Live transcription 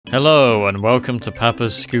Hello and welcome to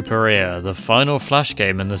Papa's Scooperia, the final Flash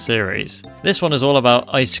game in the series. This one is all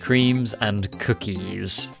about ice creams and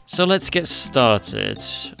cookies. So let's get started.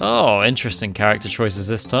 Oh, interesting character choices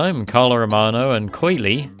this time. Carla Romano and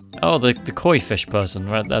Coily. Oh, the koi fish person,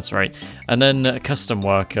 right? That's right. And then custom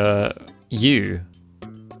worker, you.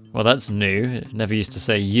 Well, that's new. Never used to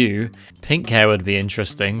say you. Pink hair would be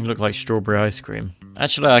interesting. Look like strawberry ice cream.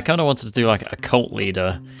 Actually, I kind of wanted to do like a cult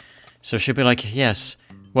leader. So she'd be like, yes.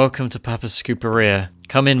 Welcome to Papa's Scooperia.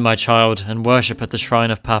 Come in, my child, and worship at the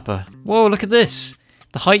shrine of Papa. Whoa, look at this!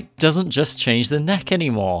 The height doesn't just change the neck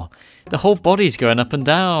anymore. The whole body's going up and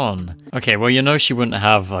down. Okay, well, you know she wouldn't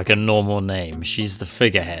have, like, a normal name. She's the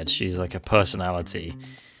figurehead. She's, like, a personality.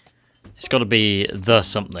 It's got to be the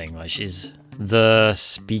something. Like, she's the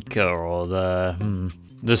speaker or the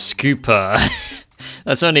scooper.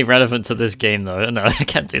 That's only relevant to this game, though. No, I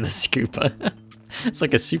can't do the scooper. It's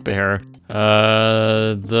like a superhero.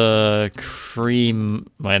 The cream...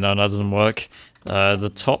 Wait, no, that doesn't work.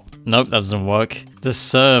 The top... Nope, that doesn't work. The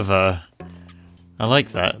server. I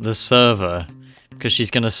like that. The server. Because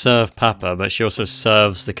she's going to serve Papa, but she also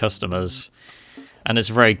serves the customers. And it's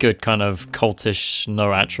a very good kind of cultish,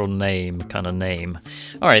 no actual name kind of name.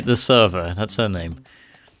 Alright, the server. That's her name.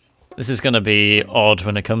 This is going to be odd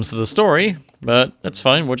when it comes to the story, but that's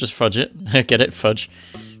fine. We'll just fudge it. Get it? Fudge.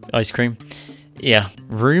 Ice cream. Yeah,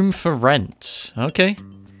 room for rent. Okay.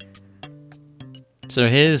 So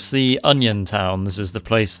here's the Onion Town. This is the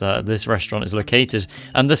place that this restaurant is located.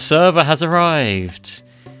 And the server has arrived.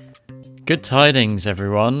 Good tidings,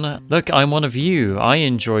 everyone. Look, I'm one of you. I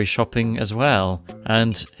enjoy shopping as well.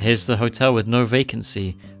 And here's the hotel with no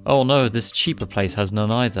vacancy. Oh no, this cheaper place has none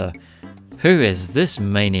either. Who is this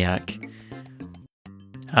maniac?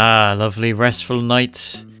 Ah, lovely restful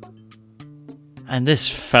night. And this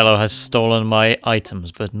fellow has stolen my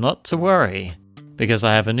items, but not to worry, because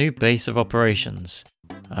I have a new base of operations.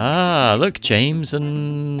 Ah, look, James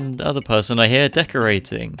and other person are here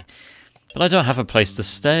decorating. But I don't have a place to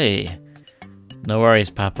stay. No worries,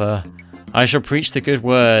 Papa. I shall preach the good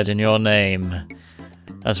word in your name.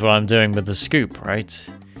 That's what I'm doing with the scoop, right?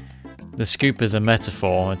 The scoop is a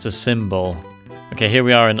metaphor, it's a symbol. Okay, here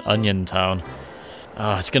we are in Onion Town.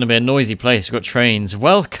 Oh, it's going to be a noisy place. We've got trains.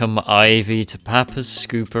 Welcome, Ivy, to Papa's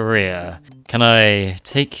Scooperia. Can I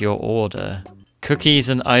take your order? Cookies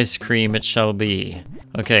and ice cream it shall be.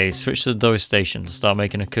 Okay, switch to the dough station to start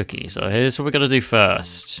making a cookie. So here's what we're going to do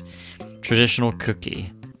first. Traditional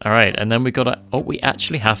cookie. Alright, and then we got to... Oh, we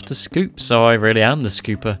actually have to scoop, so I really am the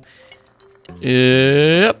scooper.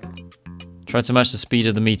 Yep. Try to match the speed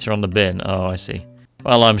of the meter on the bin. Oh, I see.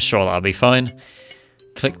 Well, I'm sure that'll be fine.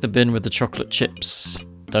 Click the bin with the chocolate chips.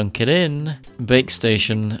 Dunk it in. Bake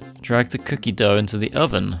station. Drag the cookie dough into the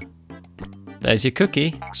oven. There's your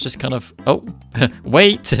cookie. It's just kind of... Oh,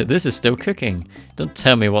 wait! This is still cooking. Don't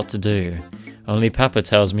tell me what to do. Only Papa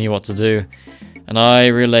tells me what to do. And I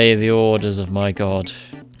relay the orders of my God.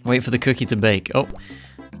 Wait for the cookie to bake. Oh,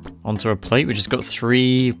 onto a plate. We just got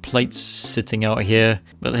 3 plates sitting out here.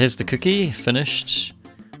 But here's the cookie. Finished.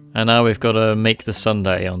 And now we've got to make the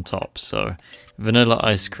sundae on top. So... vanilla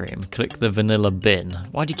ice cream. Click the vanilla bin.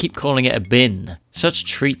 Why do you keep calling it a bin? Such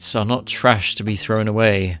treats are not trash to be thrown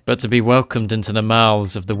away, but to be welcomed into the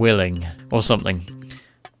mouths of the willing. Or something.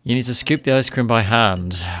 You need to scoop the ice cream by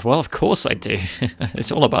hand. Well, of course I do.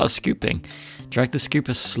 It's all about scooping. Drag the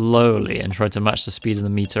scooper slowly and try to match the speed of the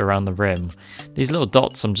meter around the rim. These little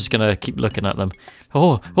dots, I'm just going to keep looking at them.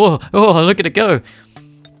 Oh, look at it go.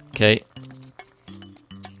 Okay.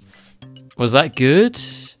 Was that good?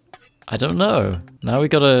 I don't know. Now we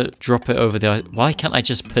gotta drop it over the ice. Why can't I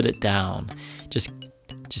just put it down? Just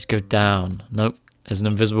go down. Nope. There's an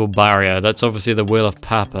invisible barrier. That's obviously the will of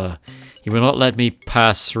Papa. He will not let me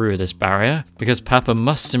pass through this barrier, because Papa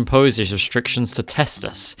must impose these restrictions to test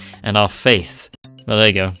us and our faith. Well, there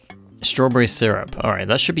you go. Strawberry syrup. Alright,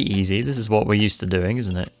 that should be easy. This is what we're used to doing,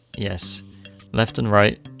 isn't it? Yes. Left and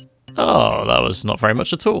right. Oh, that was not very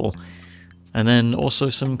much at all. And then also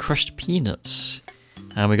some crushed peanuts.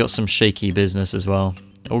 And we got some shaky business as well.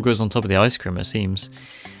 All goes on top of the ice cream, it seems.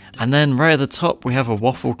 And then right at the top, we have a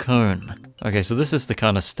waffle cone. Okay, so this is the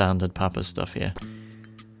kind of standard Papa stuff here.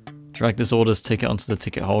 Drag this order's ticket onto the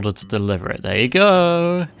ticket holder to deliver it. There you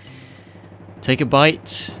go. Take a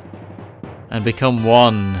bite and become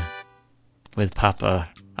one with Papa.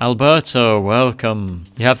 Alberto, welcome.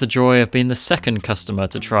 You have the joy of being the second customer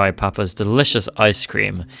to try Papa's delicious ice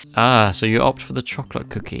cream. Ah, so you opt for the chocolate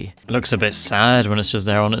cookie. It looks a bit sad when it's just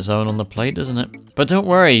there on its own on the plate, doesn't it? But don't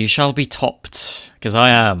worry, you shall be topped. Because I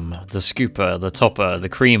am the scooper, the topper, the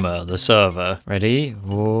creamer, the server. Ready?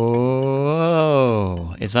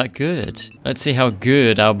 Whoa! Is that good? Let's see how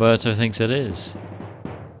good Alberto thinks it is.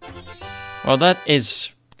 Well, that is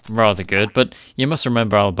rather good, but you must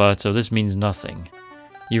remember, Alberto, this means nothing.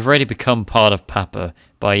 You've already become part of Papa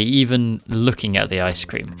by even looking at the ice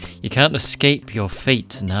cream. You can't escape your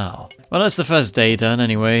fate now. Well, that's the first day done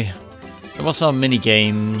anyway. So what's our mini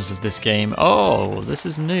games of this game? Oh, this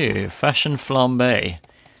is new. Fashion flambe.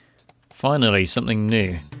 Finally, something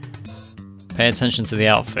new. Pay attention to the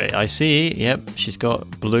outfit. I see, yep, she's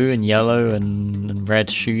got blue and yellow and red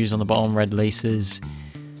shoes on the bottom, red laces.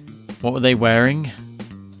 What were they wearing?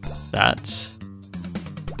 That.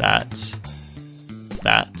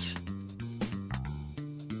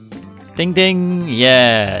 Ding ding,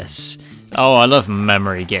 yes. Oh, I love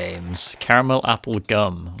memory games. Caramel apple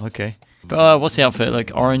gum, okay. But what's the outfit?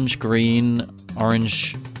 Like orange,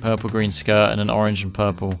 purple, green skirt, and an orange and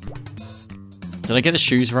purple. Did I get the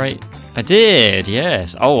shoes right? I did,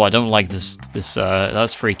 yes. Oh, I don't like this,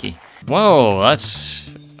 that's freaky. Whoa, that's,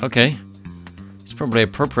 okay. It's probably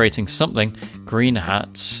appropriating something. Green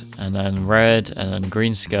hat, and then red, and then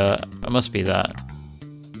green skirt. It must be that.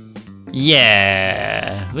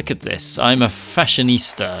 Yeah, look at this. I'm a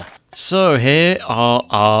fashionista. So here are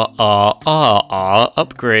our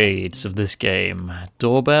upgrades of this game.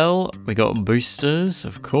 Doorbell, we got boosters,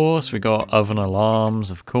 of course. We got oven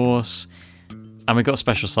alarms, of course. And we got a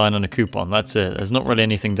special sign and a coupon. That's it. There's not really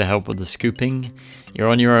anything to help with the scooping. You're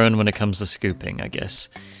on your own when it comes to scooping, I guess.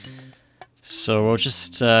 So we'll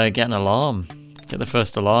just get an alarm. Get the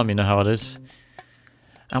first alarm, you know how it is.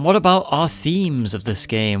 And what about our themes of this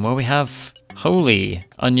game? Well, we have Holy,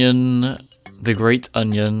 Onion, The Great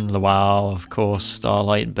Onion, Luau, of course,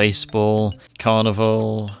 Starlight, Baseball,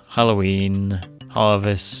 Carnival, Halloween,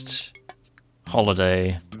 Harvest,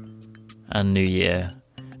 Holiday, and New Year.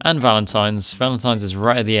 And Valentine's. Valentine's is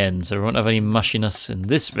right at the end, so we won't have any mushiness in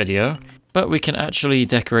this video. But we can actually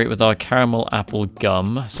decorate with our caramel apple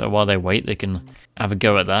gum, so while they wait, they can have a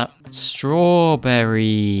go at that.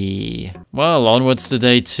 Strawberry. Well, onwards to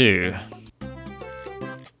day 2.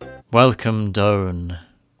 Welcome, Doan.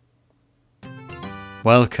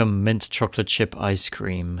 Welcome, mint chocolate chip ice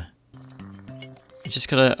cream. You just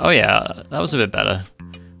gotta... Oh yeah, that was a bit better.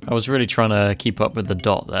 I was really trying to keep up with the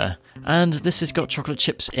dot there. And this has got chocolate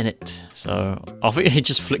chips in it, so off it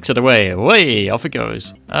just flicks it away, off it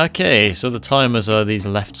goes. Okay, so the timers are these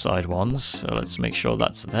left side ones, so let's make sure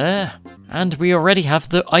that's there. And we already have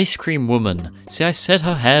the ice cream woman. See, I said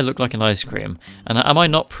her hair looked like an ice cream, and am I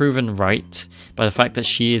not proven right by the fact that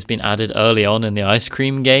she has been added early on in the ice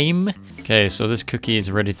cream game? Okay, so this cookie is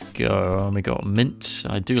ready to go, and we got mint.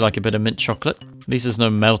 I do like a bit of mint chocolate. At least there's no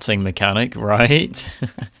melting mechanic, right?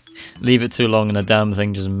 Leave it too long and the damn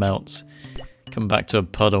thing just melts. Come back to a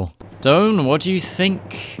puddle. Doan, what do you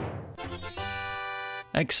think?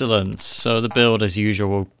 Excellent. So the build, as usual,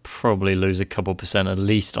 will probably lose a couple percent at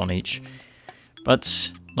least on each.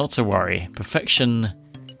 But not to worry. Perfection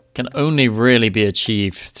can only really be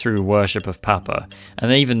achieved through worship of Papa.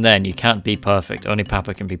 And even then, you can't be perfect. Only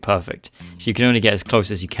Papa can be perfect. So you can only get as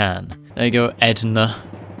close as you can. There you go, Edna.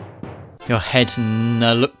 Your head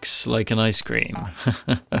looks like an ice cream.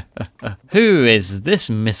 Who is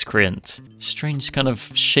this miscreant? Strange kind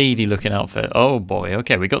of shady looking outfit. Oh boy,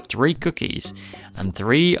 okay, we got 3 cookies and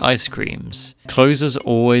 3 ice creams. Closers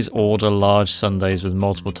always order large sundaes with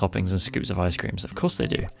multiple toppings and scoops of ice creams. Of course they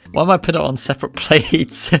do. Why am I put it on separate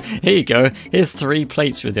plates? Here you go. Here's 3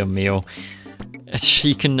 plates with your meal.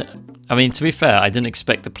 She can... I mean, to be fair, I didn't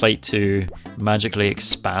expect the plate to magically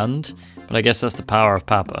expand, but I guess that's the power of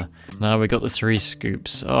Papa. Now we got the 3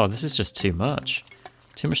 scoops. Oh, this is just too much.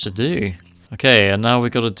 Too much to do. Okay, and now we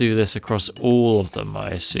got to do this across all of them, I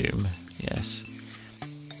assume. Yes.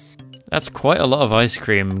 That's quite a lot of ice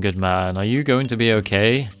cream, good man. Are you going to be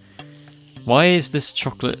okay? Why is this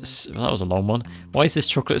chocolate... Well, that was a long one. Why is this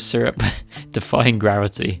chocolate syrup defying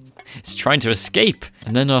gravity? It's trying to escape!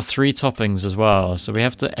 And then our 3 toppings as well. So we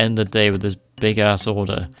have to end the day with this big-ass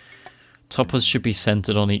order. Toppers should be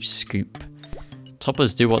centered on each scoop.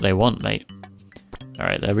 Toppers do what they want, mate.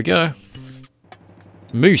 Alright, there we go.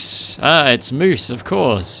 Moose. Ah, it's Moose, of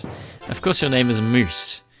course. Of course your name is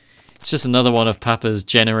Moose. It's just another one of Papa's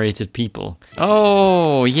generated people.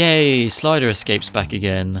 Oh, yay! Slider escapes back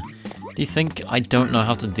again. Do you think I don't know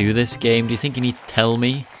how to do this game? Do you think you need to tell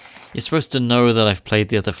me? You're supposed to know that I've played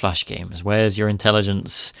the other Flash games. Where's your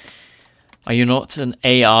intelligence? Are you not an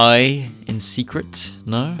AI in secret?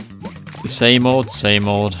 No? Same old, same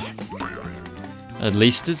old. At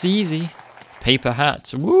least it's easy. Paper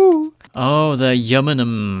hats. Woo! Oh, they're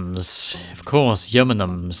Yum-Nums. Of course,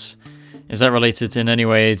 Yum-Nums. Is that related in any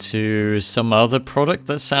way to some other product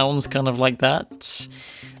that sounds kind of like that?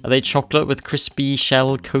 Are they chocolate with crispy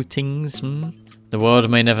shell coatings? The world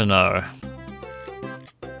may never know.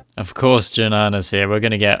 Of course, Janana's here. We're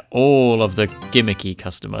going to get all of the gimmicky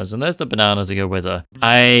customers. And there's the banana to go with her.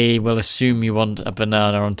 I will assume you want a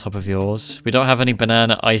banana on top of yours. We don't have any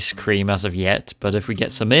banana ice cream as of yet. But if we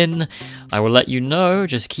get some in, I will let you know.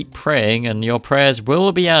 Just keep praying and your prayers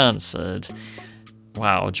will be answered.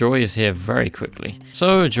 Wow, Joy is here very quickly.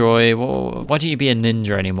 So, Joy, well, why don't you be a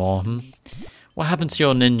ninja anymore? What happened to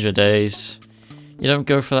your ninja days? You don't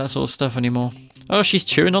go for that sort of stuff anymore? Oh, she's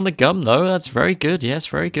chewing on the gum, though. That's very good. Yes,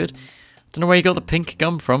 very good. Don't know where you got the pink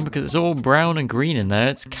gum from, because it's all brown and green in there.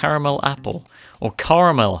 It's caramel apple. Or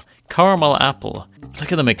caramel. Caramel apple.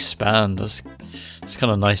 Look at them expand. That's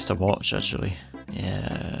kind of nice to watch, actually.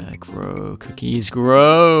 Yeah, grow. Cookies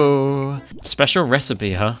grow. Special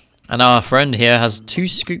recipe, huh? And our friend here has 2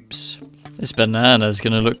 scoops. This banana is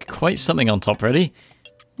going to look quite something on top. Ready?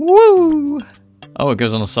 Woo! Oh, it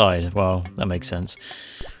goes on the side. Well, that makes sense.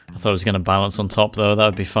 I thought it was going to balance on top, though. That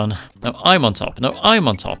would be fun. No, I'm on top. No, I'm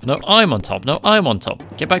on top. No, I'm on top. No, I'm on top.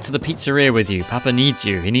 Get back to the pizzeria with you. Papa needs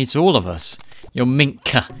you. He needs all of us. You're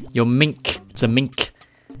mink. You're mink. It's a mink.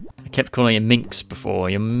 I kept calling it minx before.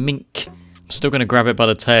 You're mink. I'm still going to grab it by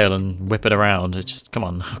the tail and whip it around. It just, come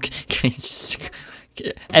on. Okay.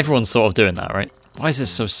 Everyone's sort of doing that, right? Why is this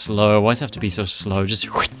so slow? Why does it have to be so slow? Just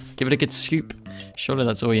give it a good scoop. Surely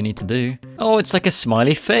that's all you need to do. Oh, it's like a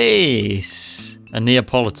smiley face. A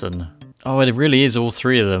Neapolitan. Oh, it really is all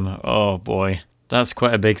 3 of them. Oh boy. That's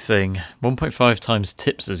quite a big thing. 1.5 times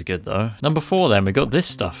tips is good though. Number 4 then, we got this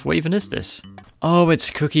stuff. What even is this? Oh, it's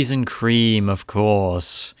cookies and cream, of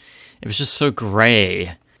course. It was just so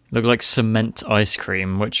grey. Looked like cement ice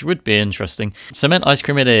cream, which would be interesting. Cement ice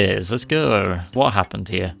cream it is. Let's go. What happened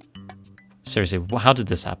here? Seriously, how did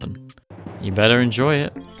this happen? You better enjoy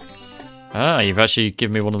it. Ah, you've actually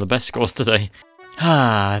given me one of the best scores today.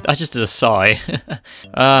 Ah, I just did a sigh.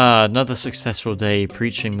 Ah, another successful day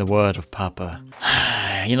preaching the word of Papa.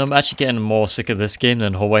 You know, I'm actually getting more sick of this game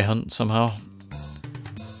than Hallway Hunt somehow.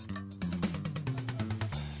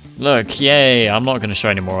 Look, yay, I'm not going to show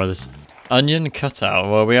any more of this. Onion cutout.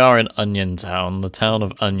 Well, we are in Onion Town, the town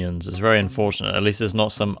of onions. It's very unfortunate. At least there's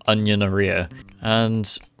not some onioneria.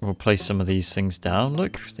 And we'll place some of these things down.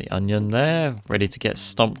 Look, the onion there, ready to get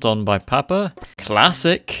stomped on by Papa.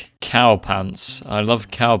 Classic cow pants. I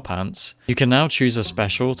love cow pants. You can now choose a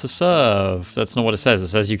special to serve. That's not what it says. It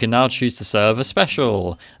says you can now choose to serve a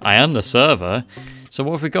special. I am the server. So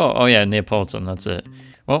what have we got? Oh yeah, Neapolitan, that's it.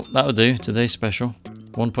 Well, that'll do. Today's special.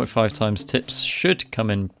 1.5 times tips should come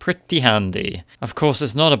in pretty handy. Of course,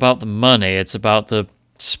 it's not about the money, it's about the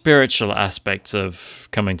spiritual aspects of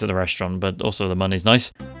coming to the restaurant, but also the money's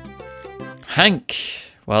nice. Hank!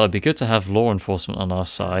 Well, it'd be good to have law enforcement on our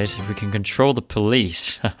side if we can control the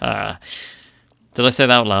police. Did I say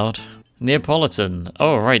that out loud? Neapolitan.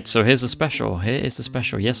 Oh, right, so here's the special. Here is the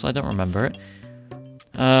special. Yes, I don't remember it.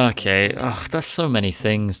 Okay, oh, that's so many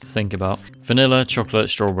things to think about. Vanilla, chocolate,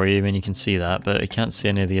 strawberry, I mean you can see that, but you can't see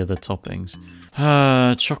any of the other toppings.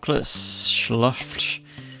 Chocolate slush,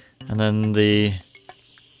 and then the...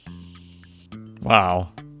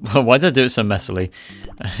 Wow, why did I do it so messily?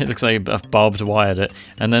 It looks like I've barbed wired it.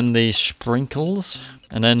 And then the sprinkles,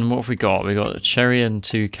 and then what have we got? We got a cherry and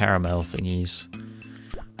 2 caramel thingies.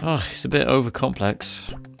 Oh, it's a bit over complex.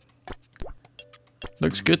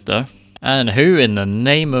 Looks good though. And who in the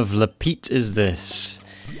name of Lapete is this?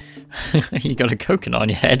 You got a coconut on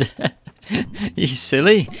your head. You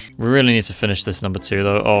silly. We really need to finish this number 2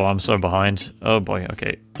 though. Oh, I'm so behind. Oh boy,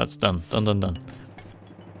 okay. That's done. Done.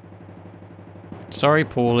 Sorry,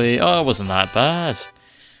 Paulie. Oh, it wasn't that bad.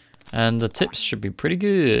 And the tips should be pretty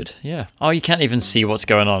good. Yeah. Oh, you can't even see what's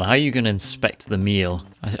going on. How are you going to inspect the meal?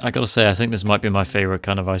 I gotta say, I think this might be my favorite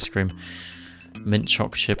kind of ice cream. Mint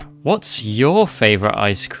choc chip. What's your favorite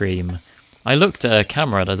ice cream? I looked at a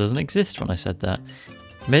camera that doesn't exist when I said that.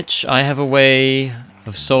 Mitch, I have a way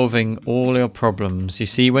of solving all your problems. You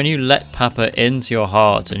see, when you let Papa into your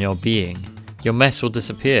heart and your being, your mess will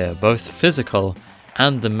disappear, both physical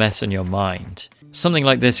and the mess in your mind. Something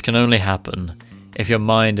like this can only happen if your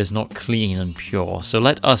mind is not clean and pure, so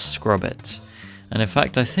let us scrub it. And in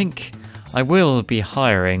fact, I think I will be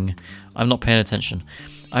hiring... I'm not paying attention.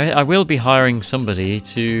 I will be hiring somebody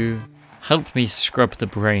to help me scrub the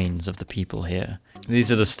brains of the people here.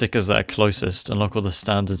 These are the stickers that are closest. Unlock all the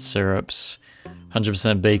standard syrups.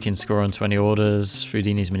 100% bacon score on 20 orders.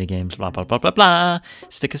 Foodini's minigames. Blah, blah, blah, blah, blah.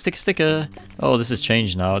 Sticker, sticker, sticker. Oh, this has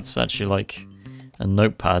changed now. It's actually like a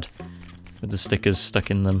notepad with the stickers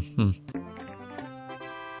stuck in them.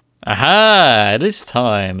 Aha! It is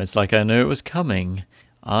time. It's like I knew it was coming.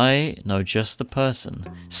 I know just the person.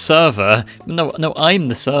 Server? No, I'm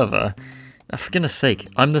the server. For goodness sake,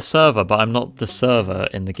 I'm the server, but I'm not the server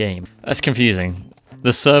in the game. That's confusing.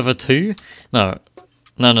 The server too? No.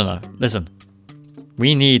 Listen.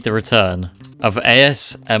 We need the return of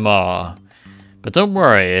ASMR. But don't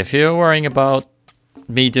worry, if you're worrying about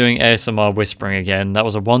me doing ASMR whispering again, that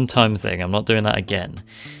was a one-time thing. I'm not doing that again.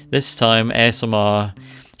 This time, ASMR,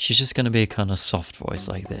 she's just going to be a kind of soft voice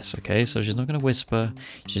like this, okay? So she's not going to whisper,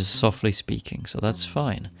 she's softly speaking, so that's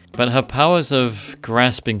fine. But her powers of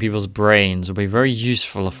grasping people's brains will be very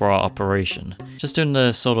useful for our operation. Just doing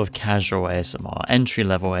the sort of casual ASMR,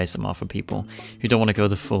 entry-level ASMR for people who don't want to go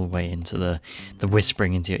the full way into the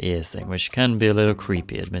whispering into your ear thing, which can be a little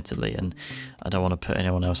creepy, admittedly, and I don't want to put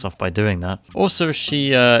anyone else off by doing that. Also,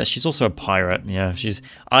 she's also a pirate, yeah, she's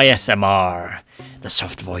ISMR, the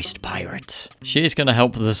soft-voiced pirate. She is going to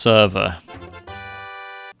help the server.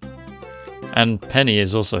 And Penny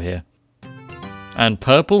is also here. And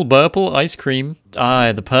Purple Burple ice cream.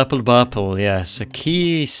 Ah, the Purple Burple, yes. A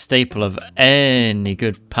key staple of any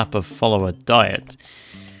good Papa follower diet.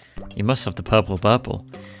 You must have the Purple Burple.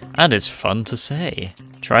 And it's fun to say.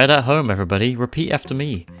 Try it at home, everybody. Repeat after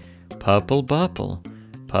me. Purple Burple.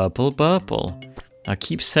 Purple Burple. Now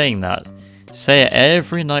keep saying that. Say it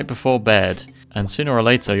every night before bed. And sooner or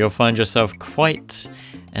later, you'll find yourself quite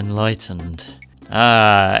enlightened.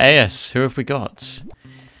 Ah, AS, who have we got?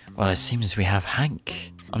 Well, it seems we have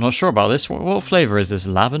Hank. I'm not sure about this. What flavour is this?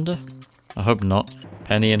 Lavender? I hope not.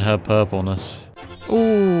 Penny and her purpleness.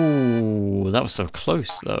 Ooh, that was so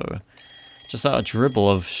close, though. Just that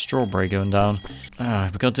dribble of strawberry going down. Ah,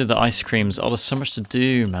 we've got to do the ice creams. Oh, there's so much to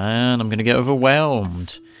do, man. I'm going to get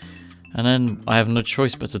overwhelmed. And then I have no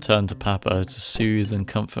choice but to turn to Papa to soothe and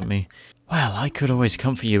comfort me. Well, I could always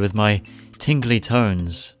comfort you with my tingly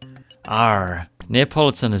tones. Arr,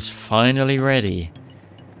 Neapolitan is finally ready.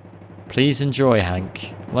 Please enjoy,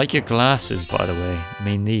 Hank. Like your glasses, by the way. I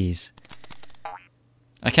mean these.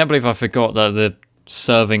 I can't believe I forgot that the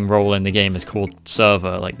serving role in the game is called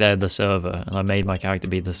server. Like, they're the server, and I made my character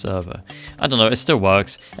be the server. I don't know, it still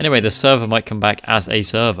works. Anyway, the server might come back as a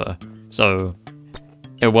server. So,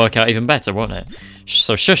 it'll work out even better, won't it?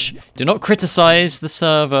 So shush, do not criticize the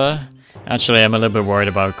server. Actually, I'm a little bit worried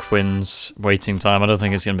about Quinn's waiting time. I don't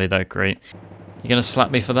think it's going to be that great. You going to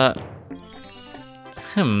slap me for that?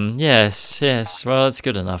 Yes. Well, it's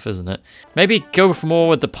good enough, isn't it? Maybe go for more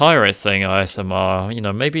with the pirate thing, ASMR. You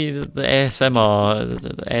know, maybe the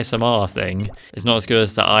ASMR thing is not as good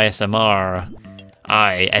as the ISMR.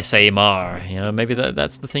 ISMR. You know, maybe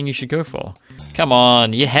that's the thing you should go for. Come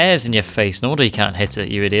on, your hair's in your face. No wonder you can't hit it,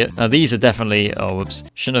 you idiot. Now, these are definitely... Oh, whoops.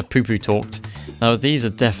 Shouldn't have poo-poo talked. Now, these are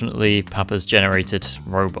definitely Papa's generated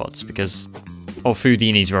robots, because... Or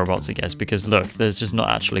Foodini's robots, I guess, because look, there's just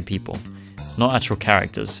not actually people. Not actual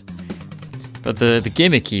characters. But the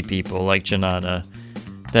gimmicky people, like Janana,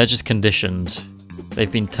 they're just conditioned.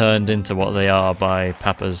 They've been turned into what they are by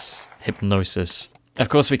Papa's hypnosis. Of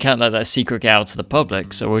course, we can't let that secret get out to the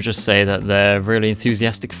public, so we'll just say that they're really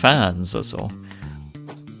enthusiastic fans, that's all.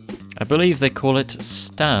 I believe they call it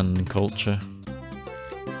stan culture.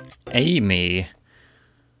 Amy.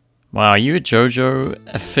 Wow, are you a JoJo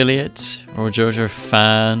affiliate? Or a JoJo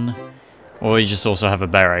fan? Or you just also have a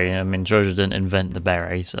berry. I mean, JoJo didn't invent the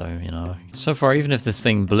berry, so, you know. So far, even if this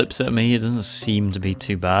thing blips at me, it doesn't seem to be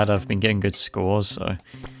too bad. I've been getting good scores, so...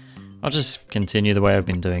 I'll just continue the way I've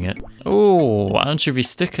been doing it. Oh, anchovy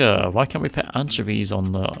sticker. Why can't we put anchovies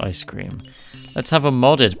on the ice cream? Let's have a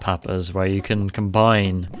modded Papa's where you can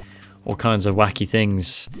combine all kinds of wacky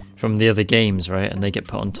things from the other games, right? And they get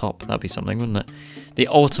put on top. That'd be something, wouldn't it? The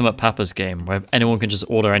ultimate Papa's game where anyone can just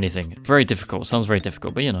order anything. Very difficult. Sounds very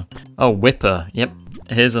difficult, but you know. Oh, Whipper. Yep.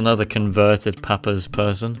 Here's another converted Papa's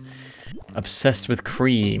person. Obsessed with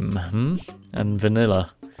cream. And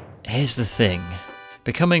vanilla. Here's the thing.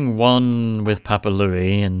 Becoming one with Papa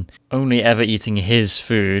Louie and only ever eating his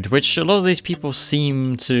food, which a lot of these people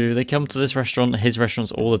seem to, they come to this restaurant, his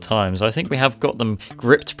restaurants all the time, so I think we have got them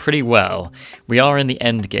gripped pretty well. We are in the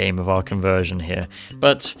end game of our conversion here,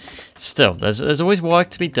 but still, there's always work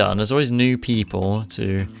to be done, there's always new people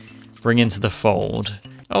to bring into the fold.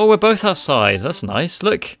 Oh, we're both outside, that's nice,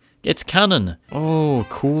 look, it's canon. Oh,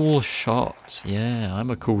 cool shot, yeah, I'm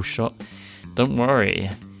a cool shot, don't worry.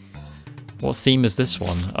 What theme is this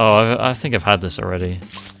one? Oh, I think I've had this already.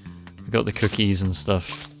 We've got the cookies and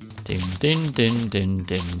stuff. Din din din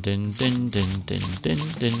din din din din din din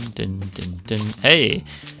din din din din. Hey!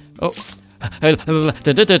 Oh!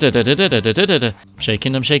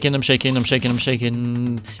 Shaking, I'm shaking, I'm shaking, I'm shaking, I'm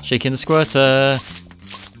shaking. Shaking the squirter.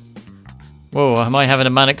 Whoa, am I having a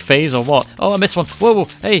manic phase or what? Oh, I missed one. Whoa,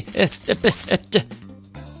 hey.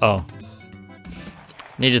 Oh.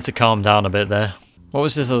 Needed to calm down a bit there. What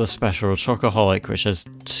was this other special? Chocoholic, which has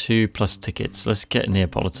 2+ tickets. Let's get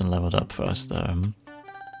Neapolitan leveled up first, though.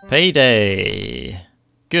 Payday!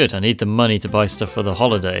 Good, I need the money to buy stuff for the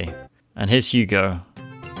holiday. And here's Hugo.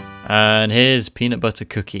 And here's peanut butter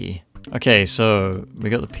cookie. Okay, so we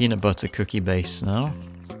got the peanut butter cookie base now.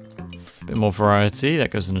 A bit more variety.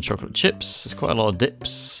 That goes into chocolate chips. There's quite a lot of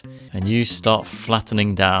dips. And you start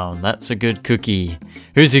flattening down. That's a good cookie.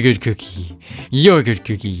 Who's a good cookie? You're a good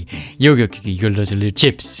cookie. You're a good cookie. You got lots of little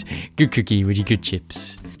chips. Good cookie with your good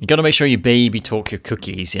chips. You gotta make sure you baby talk your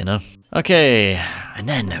cookies, you know? Okay, and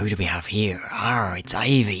then who do we have here? Ah, it's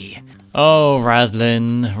Ivy. Oh,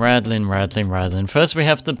 Radlin. First we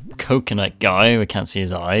have the coconut guy, we can't see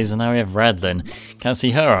his eyes, and now we have Radlin, can't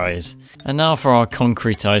see her eyes. And now for our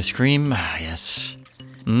concrete ice cream, yes.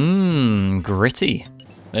 Gritty.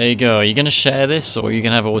 There you go, are you gonna share this, or are you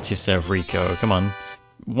gonna have all to yourself, Rico? Come on.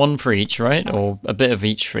 One for each, right? Or a bit of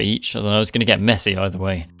each for each, I don't know, it's gonna get messy either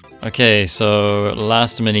way. Okay, so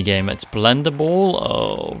last minigame, it's Blendable.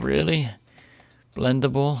 Oh, really?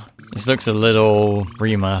 Blendable? This looks a little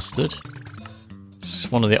remastered.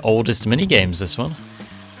 It's one of the oldest minigames, this one.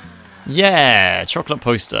 Yeah, chocolate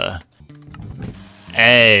poster.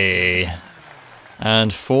 Hey.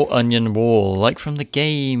 And 4 onion wall, like from the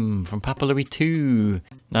game, from Papa Louie 2.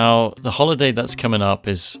 Now, the holiday that's coming up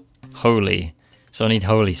is Holy, so I need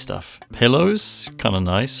Holy stuff. Pillows, kind of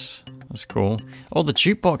nice. That's cool. Oh, the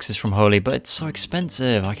jukebox is from Holy, but it's so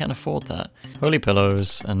expensive. I can't afford that. Holy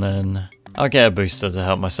pillows, and then I'll get a booster to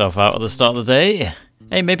help myself out at the start of the day.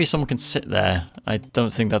 Hey, maybe someone can sit there. I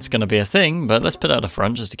don't think that's going to be a thing, but let's put it out the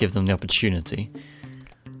front just to give them the opportunity.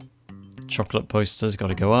 Chocolate posters got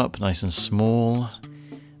to go up, nice and small.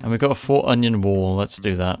 And we've got a 4 onion wall. Let's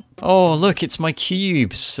do that. Oh, look, it's my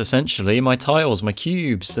cubes, essentially. My tiles, my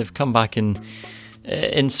cubes. They've come back in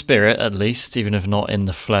spirit, at least, even if not in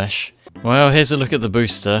the flesh. Well, here's a look at the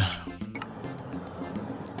booster.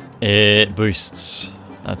 It boosts.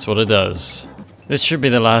 That's what it does. This should be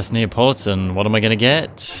the last Neapolitan. What am I going to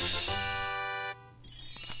get?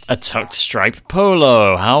 A tucked striped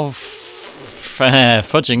polo. How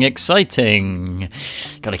fudging exciting.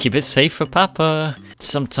 Gotta keep it safe for Papa.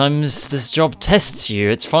 Sometimes this job tests you.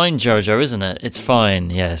 It's fine, Jojo, isn't it? It's fine,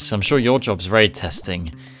 yes. I'm sure your job's very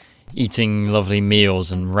testing. Eating lovely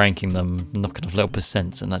meals and ranking them, knocking off little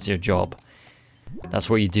percents, and that's your job. That's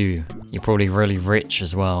what you do. You're probably really rich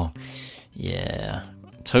as well. Yeah.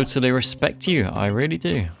 Totally respect you. I really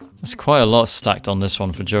do. There's quite a lot stacked on this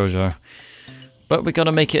one for Jojo. But we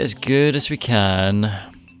gotta make it as good as we can.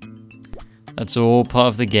 That's all part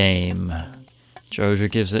of the game. Jojo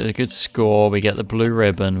gives it a good score. We get the blue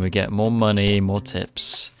ribbon. We get more money, more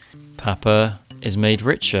tips. Papa is made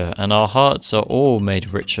richer, and our hearts are all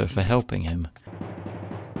made richer for helping him.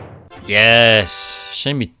 Yes!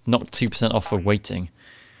 Shame we knocked 2% off for waiting.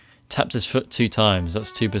 Tapped his foot 2 times,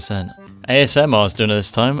 that's 2%. ASMR's doing it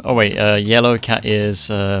this time. Oh wait, yellow cat ears,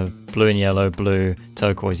 blue and yellow, blue,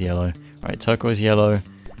 turquoise yellow. Right, turquoise yellow,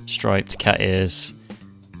 striped cat ears.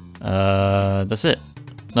 That's it.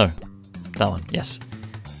 No, that one, yes.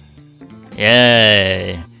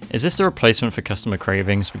 Yay! Is this the replacement for customer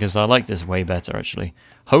cravings? Because I like this way better, actually.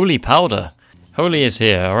 Holy powder! Holy is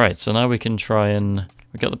here. Alright, so now we can try and...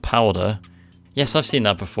 We got the powder. Yes, I've seen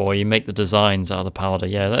that before. You make the designs out of the powder.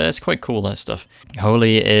 Yeah, that's quite cool, that stuff.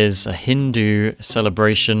 Holi is a Hindu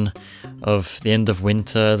celebration of the end of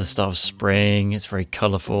winter, the start of spring. It's very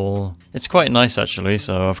colourful. It's quite nice, actually.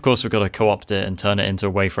 So, of course, we've got to co-opt it and turn it into a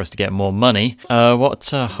way for us to get more money. What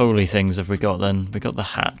holy things have we got, then? We got the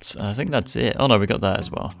hat. I think that's it. Oh, no, we got that as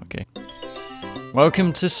well. Okay.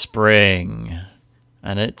 Welcome to spring.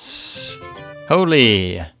 And it's...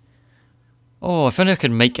 Holy! Oh, if only I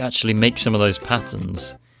could actually make some of those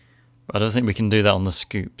patterns. But I don't think we can do that on the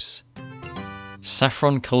scoops.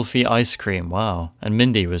 Saffron Kulfi ice cream, wow. And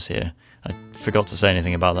Mindy was here. I forgot to say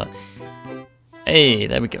anything about that. Hey,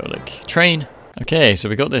 there we go, look. Train. Okay, so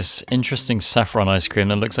we got this interesting saffron ice cream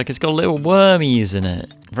that looks like it's got little wormies in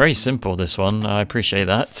it. Very simple, this one. I appreciate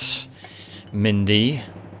that. Mindy.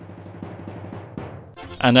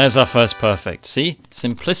 And there's our first perfect. See?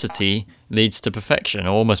 Simplicity leads to perfection,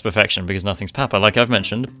 or almost perfection, because nothing's Papa, like I've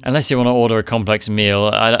mentioned. Unless you want to order a complex meal,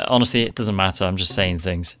 honestly, it doesn't matter, I'm just saying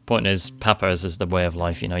things. Point is, Papa's is the way of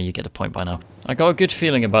life, you know, you get the point by now. I got a good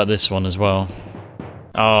feeling about this one as well.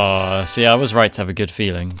 Oh, see, I was right to have a good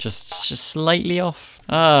feeling. Just slightly off.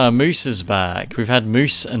 Ah, Moose is back. We've had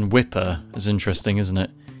Moose and Whipper. It's interesting, isn't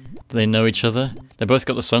it? Do they know each other? They both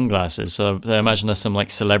got the sunglasses, so I imagine there's some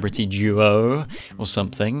like celebrity duo or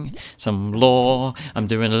something. Some lore. I'm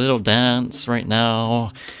doing a little dance right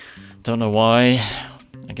now. Don't know why.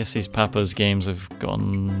 I guess these Papa's games have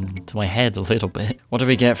gone to my head a little bit. What do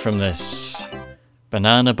we get from this?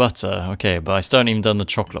 Banana butter. Okay, but I still haven't even done the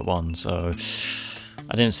chocolate one, so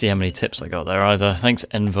I didn't see how many tips I got there either. Thanks,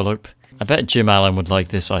 envelope. I bet Jim Allen would like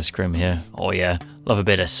this ice cream here. Oh yeah, love a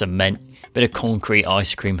bit of cement, bit of concrete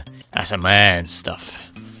ice cream. That's a man's stuff.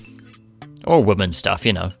 Or woman's stuff,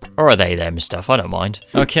 you know. Or are they them stuff, I don't mind.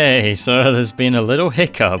 Okay, so there's been a little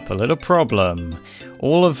hiccup, a little problem.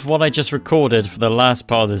 All of what I just recorded for the last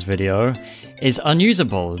part of this video is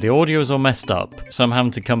unusable. The audio's all messed up, so I'm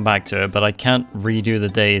having to come back to it, but I can't redo the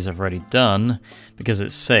days I've already done because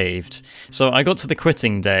it's saved. So I got to the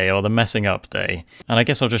quitting day, or the messing up day, and I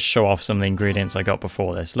guess I'll just show off some of the ingredients I got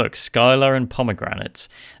before this. Look, Skylar and pomegranates.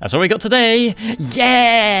 That's what we got today!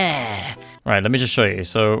 Yeah! Right, let me just show you.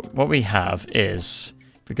 So what we have is,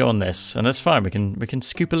 if we go on this, and that's fine, we can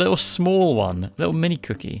scoop a little small one, a little mini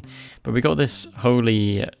cookie. But we got this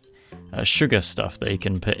holy sugar stuff that you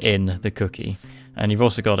can put in the cookie. And you've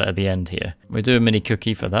also got it at the end here. We do a mini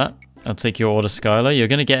cookie for that. I'll take your order, Skylar. You're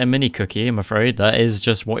going to get a mini cookie, I'm afraid. That is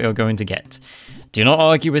just what you're going to get. Do not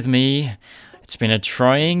argue with me. It's been a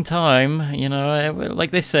trying time. You know, like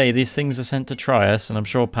they say, these things are sent to try us. And I'm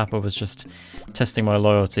sure Papa was just testing my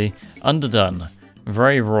loyalty. Underdone.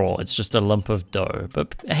 Very raw. It's just a lump of dough.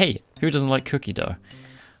 But hey, who doesn't like cookie dough?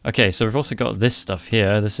 Okay, so we've also got this stuff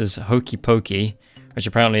here. This is hokey pokey, which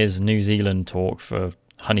apparently is New Zealand talk for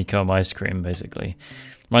honeycomb ice cream, basically.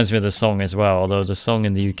 Reminds me of the song as well, although the song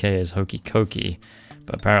in the UK is hokey cokey.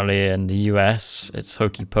 But apparently in the US, it's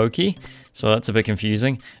hokey pokey. So that's a bit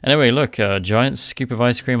confusing. Anyway, look, a giant scoop of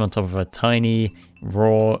ice cream on top of a tiny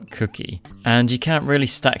raw cookie. And you can't really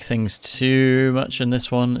stack things too much in this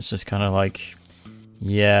one. It's just kind of like,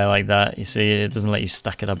 yeah, like that. You see, it doesn't let you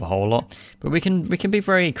stack it up a whole lot. But we can be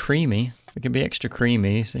very creamy. We can be extra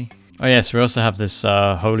creamy, you see. Oh yes, we also have this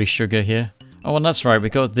holy sugar here. Oh, and that's right, we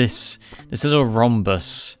got this little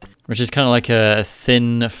rhombus, which is kind of like a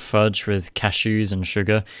thin fudge with cashews and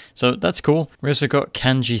sugar. So that's cool. We also got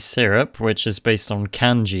kanji syrup, which is based on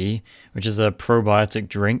kanji, which is a probiotic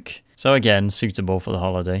drink. So again, suitable for the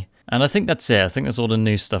holiday. And I think that's it. I think that's all the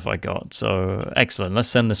new stuff I got. So excellent. Let's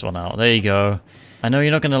send this one out. There you go. I know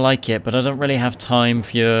you're not going to like it, but I don't really have time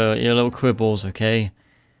for your little quibbles, okay?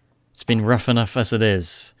 It's been rough enough as it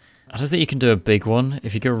is. I don't think you can do a big one.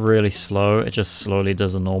 If you go really slow, it just slowly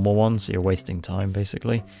does a normal one, so you're wasting time,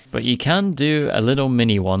 basically. But you can do a little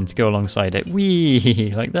mini one to go alongside it.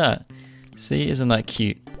 Whee! Like that. See, isn't that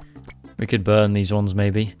cute? We could burn these ones,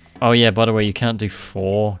 maybe. Oh yeah, by the way, you can't do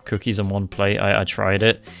 4 cookies on one plate. I tried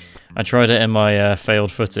it. I tried it in my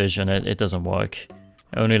failed footage, and it doesn't work.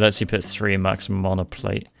 It only lets you put 3 maximum on a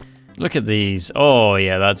plate. Look at these. Oh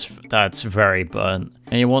yeah, that's very burnt.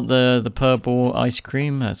 And you want the purple ice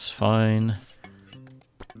cream? That's fine.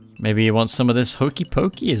 Maybe you want some of this hokey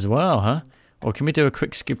pokey as well, huh? Or can we do a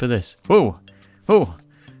quick scoop of this? Whoa! Oh!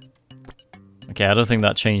 Okay, I don't think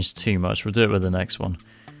that changed too much. We'll do it with the next one.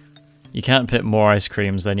 You can't put more ice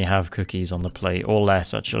creams than you have cookies on the plate, or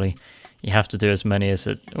less actually. You have to do as many as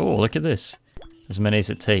it... Oh, look at this. As many as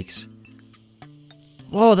it takes.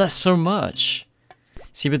 Whoa, that's so much!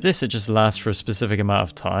 See, with this, it just lasts for a specific amount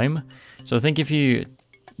of time. So I think if you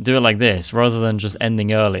do it like this, rather than just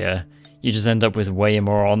ending earlier, you just end up with way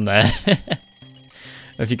more on there.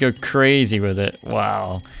 If you go crazy with it,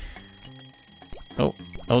 wow.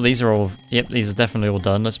 Oh, these are all, yep, these are definitely all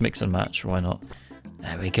done. Let's mix and match, why not?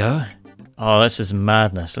 There we go. Oh, this is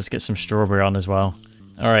madness. Let's get some strawberry on as well.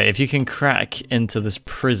 All right, if you can crack into this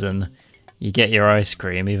prison, you get your ice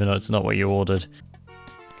cream, even though it's not what you ordered.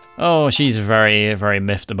 Oh, she's very, very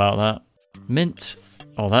miffed about that. Mint.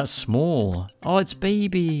 Oh, that's small. Oh, it's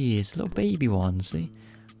baby. It's a little baby one, see?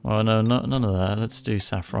 Oh, no, none of that. Let's do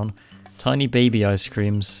saffron. Tiny baby ice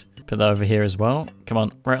creams. Put that over here as well. Come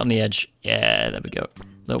on, right on the edge. Yeah, there we go.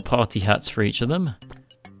 Little party hats for each of them.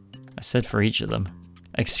 I said for each of them.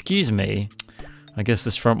 Excuse me. I guess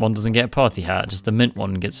this front one doesn't get a party hat. Just the mint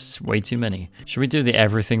one gets way too many. Should we do the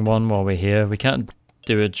everything one while we're here? We can't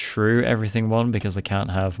do a true everything one because I can't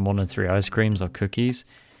have more than 3 ice creams or cookies.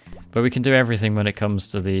 But we can do everything when it comes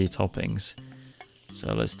to the toppings.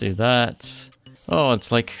 So let's do that. Oh,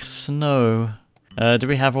 it's like snow. Do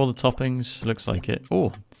we have all the toppings? Looks like it.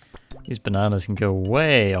 Oh, these bananas can go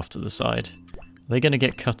way off to the side. Are they going to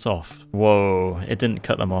get cut off? Whoa, it didn't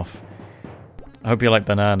cut them off. I hope you like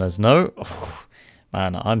bananas. No? Oh,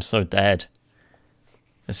 Man, I'm so dead.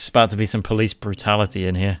 It's about to be some police brutality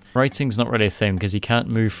in here. Writing's not really a thing because you can't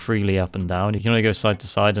move freely up and down. You can only go side to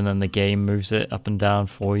side and then the game moves it up and down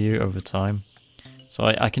for you over time. So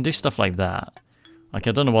I can do stuff like that. Like,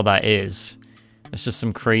 I don't know what that is. It's just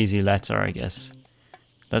some crazy letter, I guess.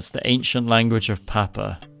 That's the ancient language of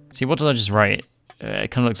Papa. See, what did I just write?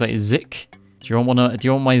 It kind of looks like Zik. Do you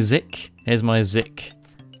want my Zik? Here's my Zik.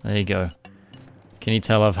 There you go. Can you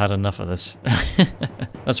tell I've had enough of this?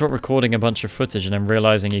 That's what recording a bunch of footage and then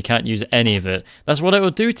realizing you can't use any of it. That's what it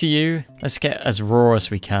will do to you. Let's get as raw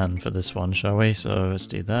as we can for this one, shall we? So let's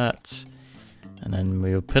do that. And then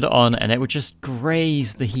we'll put it on and it will just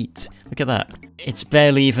graze the heat. Look at that. It's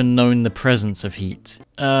barely even known the presence of heat.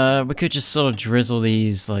 We could just sort of drizzle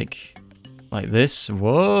these like this.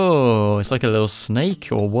 Whoa, it's like a little snake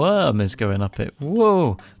or worm is going up it.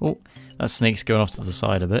 Whoa. Oh, that snake's going off to the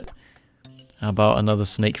side a bit. How about another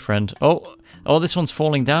snake friend? Oh, this one's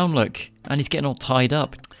falling down, look. And he's getting all tied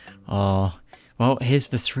up. Oh, well, here's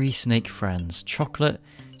the 3 snake friends. Chocolate,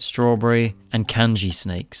 strawberry, and kanji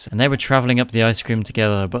snakes. And they were traveling up the ice cream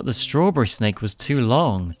together, but the strawberry snake was too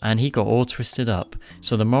long, and he got all twisted up.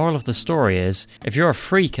 So the moral of the story is, if you're a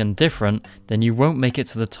freak and different, then you won't make it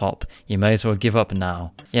to the top. You may as well give up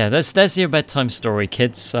now. Yeah, there's your bedtime story,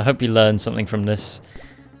 kids. I hope you learned something from this.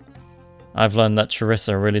 I've learned that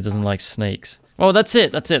Charissa really doesn't like snakes. Well, that's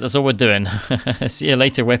it. That's all we're doing. See you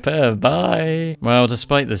later, Whipper. Bye. Well,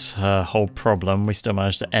 despite this whole problem, we still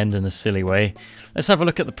managed to end in a silly way. Let's have a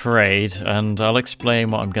look at the parade, and I'll explain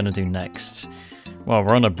what I'm going to do next. Well,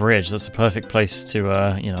 we're on a bridge. That's a perfect place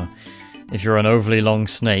to, you know, if you're an overly long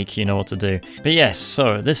snake, you know what to do. But yes,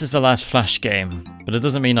 so this is the last Flash game. But it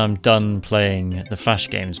doesn't mean I'm done playing the Flash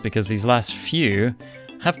games, because these last few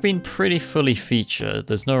have been pretty fully featured.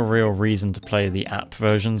 There's no real reason to play the app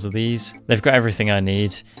versions of these. They've got everything I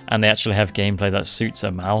need, and they actually have gameplay that suits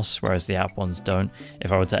a mouse, whereas the app ones don't,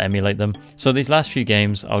 if I were to emulate them. So these last few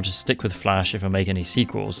games, I'll just stick with Flash if I make any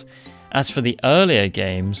sequels. As for the earlier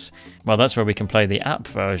games, well, that's where we can play the app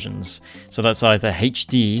versions. So that's either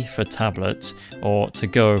HD for tablet or To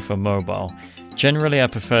Go for mobile. Generally, I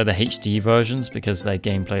prefer the HD versions because their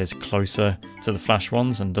gameplay is closer to the Flash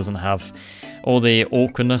ones and doesn't have all the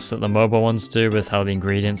awkwardness that the mobile ones do with how the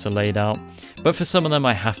ingredients are laid out. But for some of them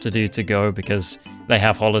I have to do To Go because they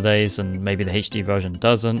have holidays and maybe the HD version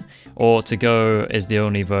doesn't, or To Go is the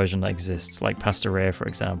only version that exists, like Pastoria for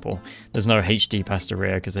example. There's no HD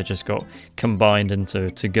Pastoria because they just got combined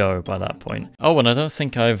into To Go by that point. Oh, and I don't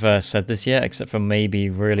think I've said this yet, except for maybe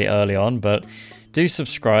really early on, but do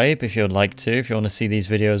subscribe if you'd like to, if you want to see these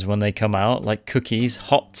videos when they come out, like cookies,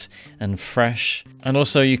 hot and fresh. And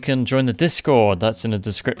also you can join the Discord, that's in the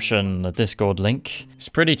description, the Discord link. It's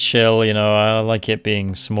pretty chill, you know, I like it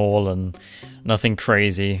being small and nothing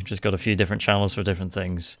crazy, just got a few different channels for different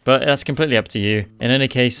things. But that's completely up to you. In any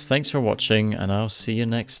case, thanks for watching and I'll see you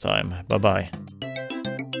next time. Bye bye.